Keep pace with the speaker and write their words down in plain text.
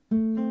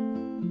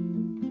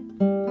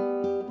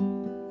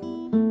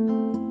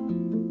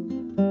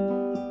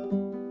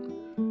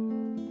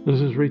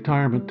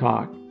Retirement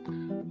Talk.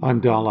 I'm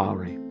Del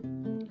Lowry.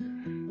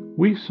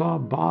 We saw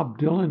Bob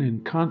Dylan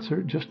in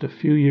concert just a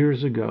few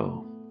years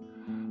ago.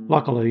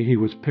 Luckily, he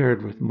was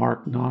paired with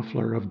Mark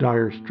Knopfler of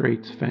Dire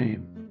Straits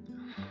fame.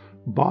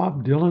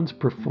 Bob Dylan's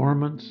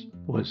performance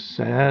was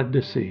sad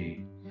to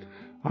see.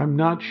 I'm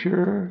not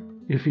sure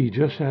if he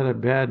just had a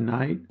bad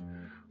night,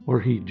 or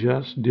he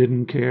just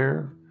didn't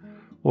care,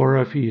 or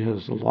if he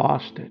has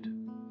lost it.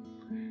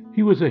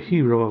 He was a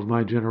hero of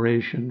my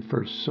generation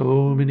for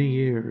so many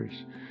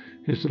years.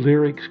 His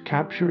lyrics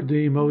captured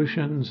the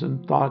emotions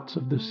and thoughts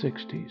of the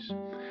 60s.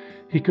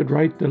 He could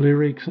write the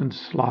lyrics and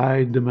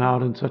slide them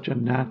out in such a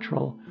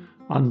natural,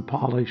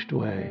 unpolished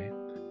way.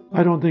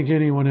 I don't think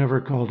anyone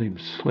ever called him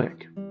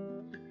slick.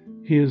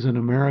 He is an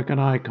American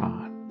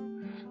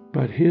icon,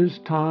 but his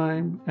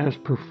time as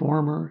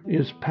performer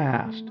is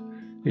past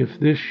if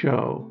this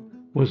show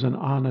was an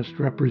honest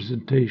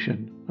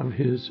representation of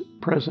his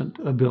present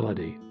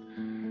ability.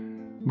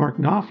 Mark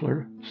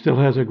Knopfler still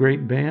has a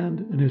great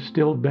band and is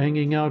still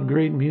banging out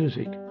great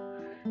music.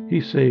 He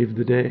saved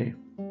the day.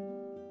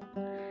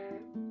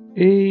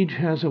 Age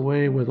has a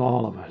way with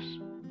all of us.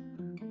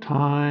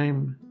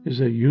 Time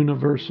is a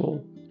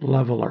universal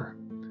leveler.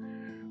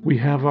 We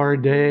have our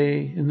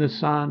day in the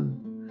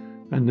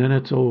sun, and then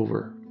it's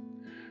over.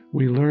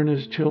 We learn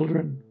as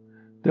children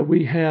that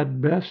we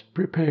had best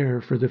prepare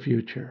for the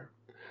future.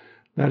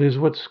 That is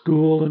what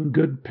school and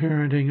good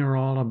parenting are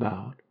all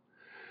about.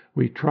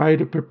 We try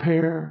to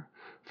prepare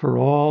for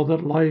all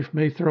that life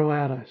may throw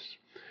at us.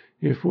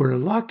 If we're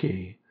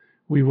lucky,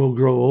 we will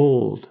grow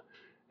old,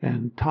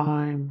 and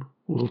time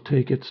will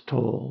take its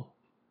toll.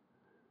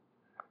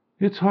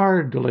 It's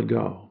hard to let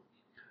go.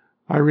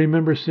 I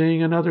remember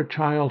seeing another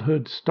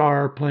childhood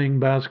star playing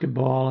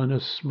basketball in a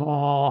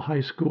small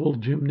high school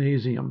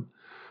gymnasium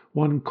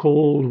one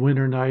cold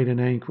winter night in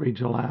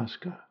Anchorage,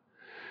 Alaska.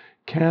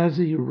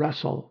 Cazzie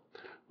Russell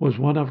was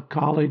one of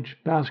college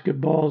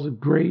basketball's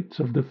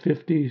greats of the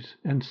 50s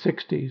and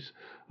 60s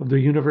of the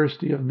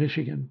University of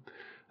Michigan,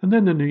 and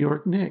then the New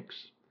York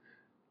Knicks.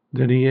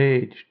 Then he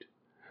aged,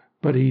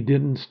 but he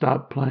didn't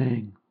stop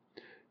playing.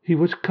 He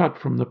was cut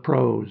from the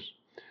pros.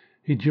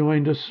 He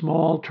joined a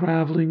small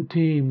traveling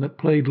team that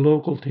played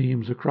local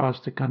teams across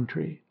the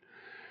country.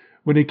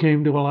 When he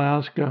came to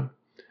Alaska,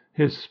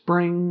 his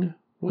spring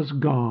was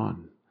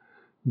gone.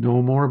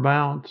 No more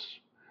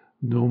bounce,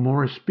 no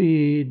more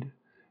speed,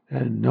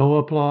 and no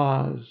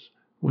applause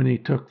when he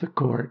took the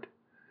court.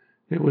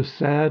 It was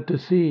sad to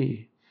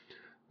see.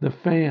 The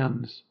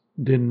fans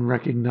didn't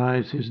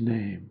recognize his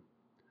name.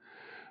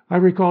 I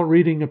recall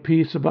reading a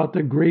piece about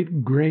the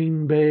great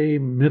Green Bay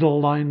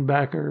middle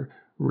linebacker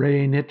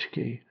Ray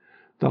Nitschke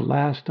the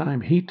last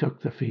time he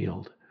took the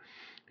field.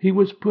 He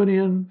was put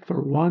in for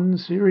one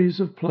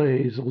series of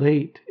plays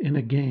late in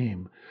a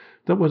game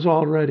that was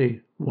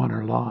already won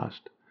or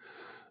lost.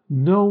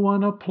 No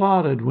one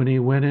applauded when he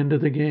went into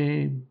the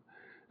game,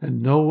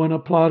 and no one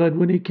applauded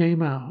when he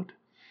came out.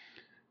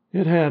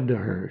 It had to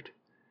hurt.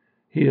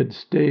 He had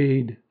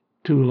stayed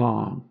too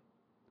long.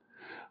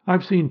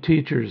 I've seen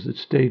teachers that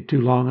stayed too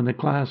long in the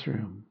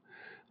classroom.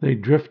 They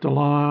drift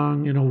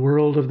along in a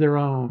world of their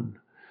own.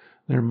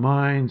 Their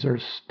minds are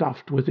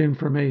stuffed with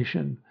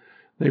information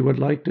they would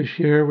like to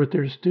share with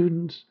their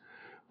students,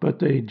 but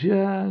they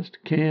just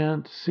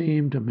can't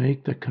seem to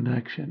make the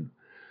connection.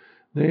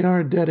 They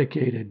are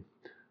dedicated,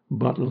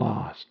 but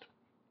lost.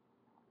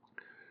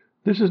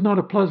 This is not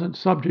a pleasant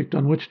subject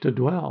on which to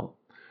dwell.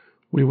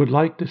 We would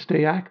like to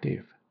stay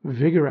active,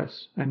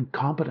 vigorous, and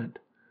competent,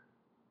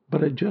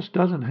 but it just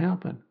doesn't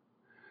happen.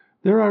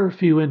 There are a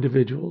few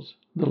individuals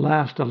that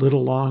last a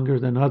little longer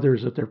than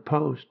others at their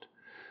post.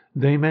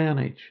 They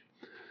manage.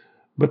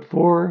 But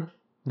for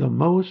the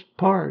most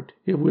part,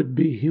 it would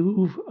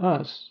behoove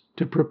us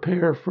to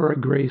prepare for a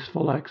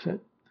graceful exit.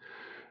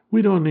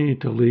 We don't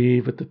need to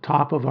leave at the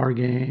top of our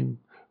game,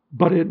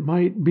 but it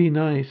might be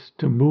nice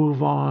to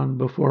move on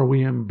before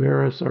we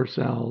embarrass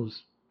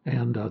ourselves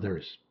and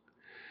others.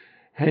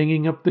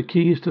 Hanging up the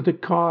keys to the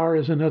car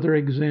is another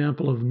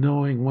example of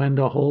knowing when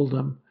to hold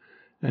them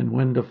and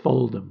when to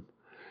fold them.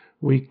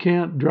 We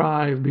can't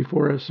drive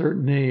before a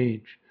certain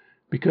age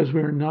because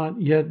we are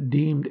not yet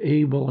deemed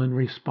able and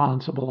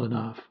responsible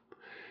enough.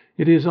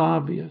 It is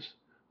obvious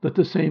that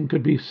the same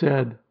could be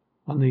said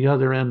on the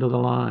other end of the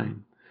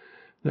line.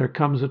 There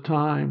comes a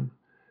time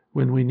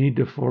when we need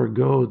to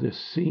forego this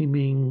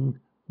seeming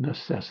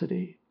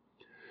necessity.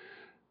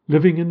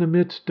 Living in the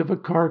midst of a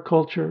car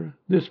culture,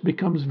 this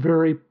becomes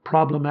very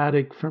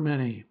problematic for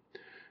many.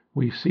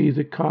 We see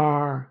the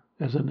car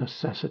as a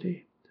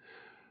necessity.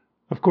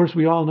 Of course,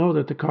 we all know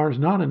that the car is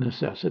not a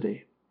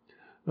necessity.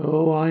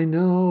 Oh, I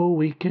know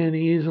we can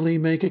easily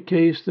make a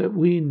case that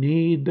we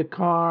need the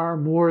car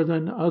more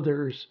than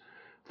others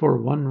for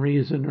one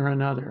reason or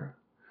another.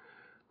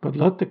 But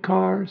let the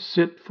car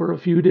sit for a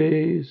few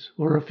days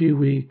or a few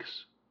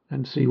weeks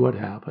and see what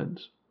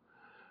happens.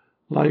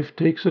 Life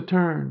takes a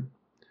turn.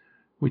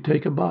 We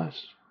take a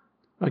bus,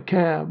 a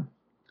cab,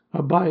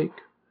 a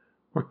bike,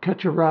 or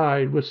catch a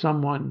ride with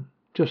someone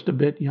just a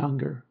bit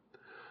younger.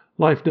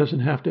 Life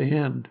doesn't have to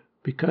end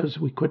because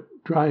we quit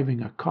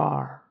driving a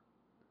car.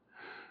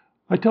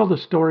 I tell the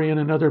story in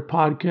another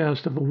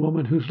podcast of a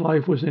woman whose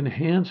life was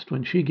enhanced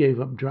when she gave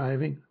up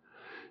driving.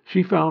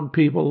 She found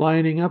people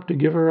lining up to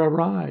give her a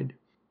ride.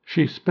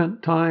 She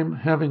spent time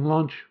having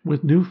lunch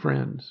with new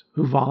friends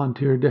who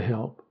volunteered to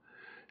help.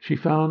 She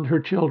found her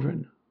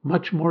children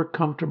much more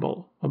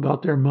comfortable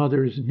about their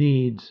mother's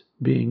needs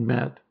being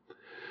met.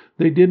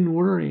 They didn't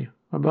worry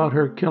about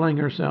her killing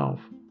herself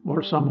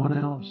or someone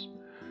else,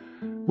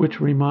 which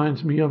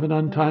reminds me of an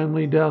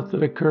untimely death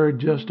that occurred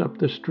just up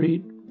the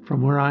street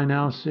from where I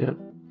now sit.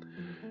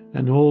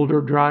 An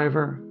older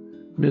driver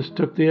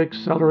mistook the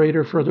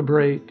accelerator for the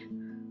brake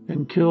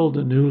and killed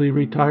a newly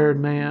retired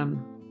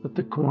man at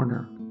the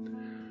corner.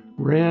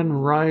 Ran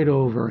right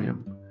over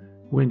him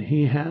when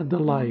he had the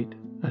light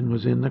and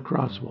was in the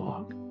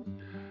crosswalk.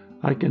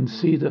 I can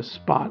see the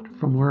spot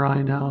from where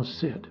I now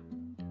sit.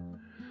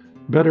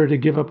 Better to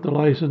give up the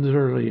license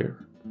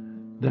earlier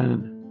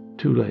than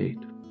too late.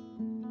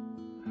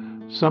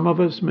 Some of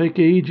us make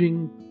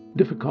aging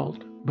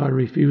difficult by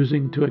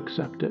refusing to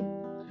accept it.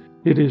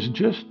 It is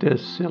just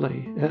as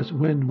silly as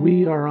when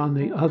we are on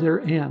the other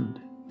end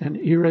and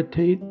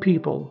irritate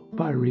people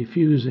by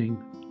refusing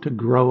to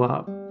grow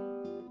up.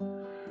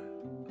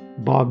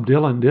 Bob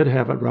Dylan did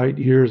have it right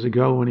years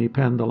ago when he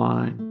penned the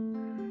line,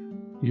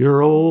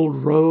 "Your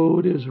old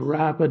road is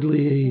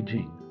rapidly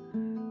aging.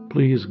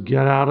 Please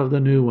get out of the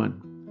new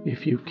one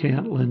if you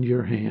can't lend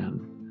your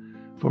hand,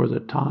 for the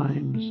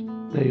times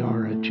they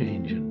are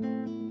a-changin'."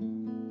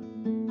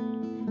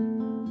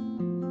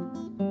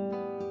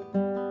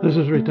 This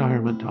is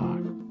Retirement Talk.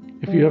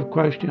 If you have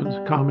questions,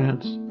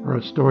 comments, or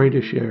a story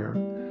to share,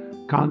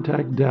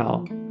 contact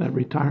Del at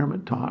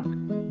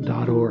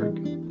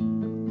retirementtalk.org.